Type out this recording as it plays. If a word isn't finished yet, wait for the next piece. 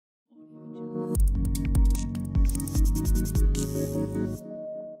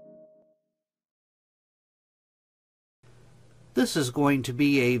This is going to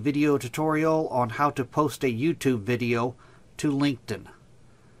be a video tutorial on how to post a YouTube video to LinkedIn.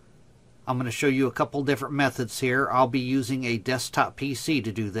 I'm going to show you a couple different methods here. I'll be using a desktop PC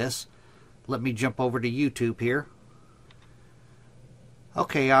to do this. Let me jump over to YouTube here.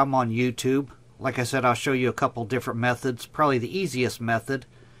 Okay, I'm on YouTube. Like I said, I'll show you a couple different methods. Probably the easiest method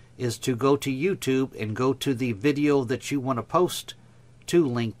is to go to YouTube and go to the video that you want to post to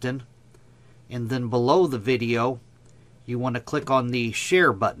LinkedIn. And then below the video, you want to click on the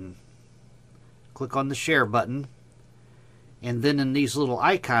share button. Click on the share button. And then in these little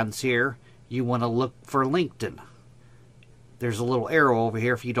icons here, you want to look for LinkedIn. There's a little arrow over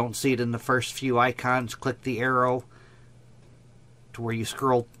here. If you don't see it in the first few icons, click the arrow to where you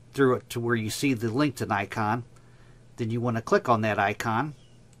scroll through it to where you see the LinkedIn icon. Then you want to click on that icon.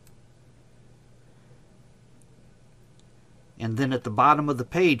 And then at the bottom of the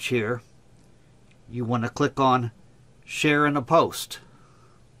page here, you want to click on Share in a Post.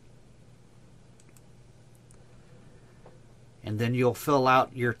 And then you'll fill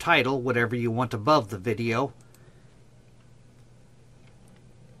out your title, whatever you want above the video.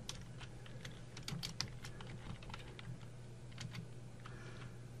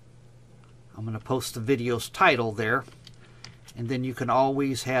 I'm going to post the video's title there. And then you can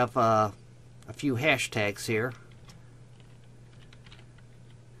always have a few hashtags here.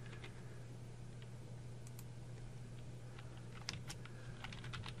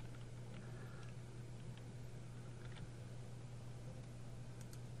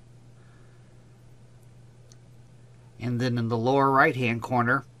 And then in the lower right hand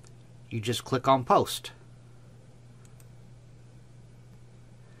corner, you just click on Post.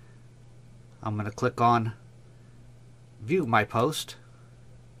 I'm going to click on View My Post.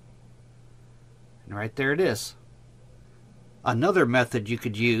 And right there it is. Another method you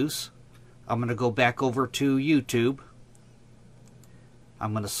could use, I'm going to go back over to YouTube.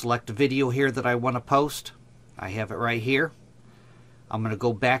 I'm going to select a video here that I want to post. I have it right here. I'm going to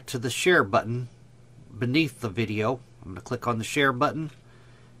go back to the share button beneath the video. I'm going to click on the share button,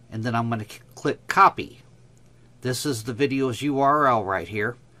 and then I'm going to click copy. This is the video's URL right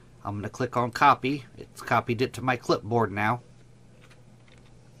here. I'm going to click on copy. It's copied it to my clipboard now.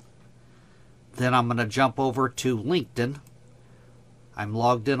 Then I'm going to jump over to LinkedIn. I'm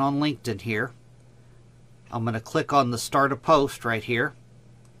logged in on LinkedIn here. I'm going to click on the Start a Post right here.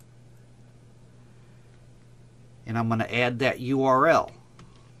 And I'm going to add that URL.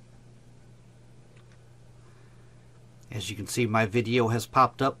 As you can see, my video has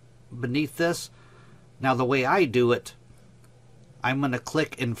popped up beneath this. Now the way I do it, I'm going to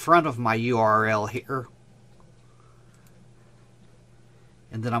click in front of my URL here.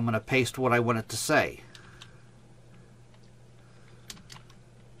 And then I'm going to paste what I want it to say.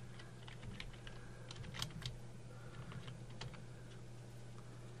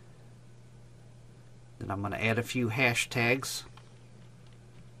 Then I'm going to add a few hashtags.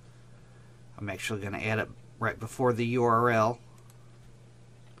 I'm actually going to add it right before the URL.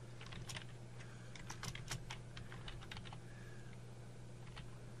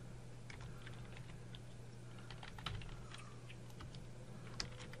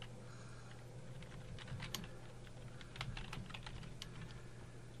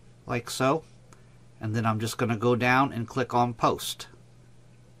 Like so. And then I'm just going to go down and click on Post.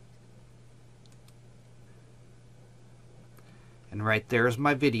 And right there is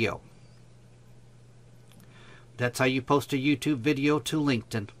my video. That's how you post a YouTube video to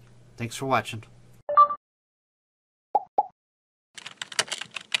LinkedIn. Thanks for watching.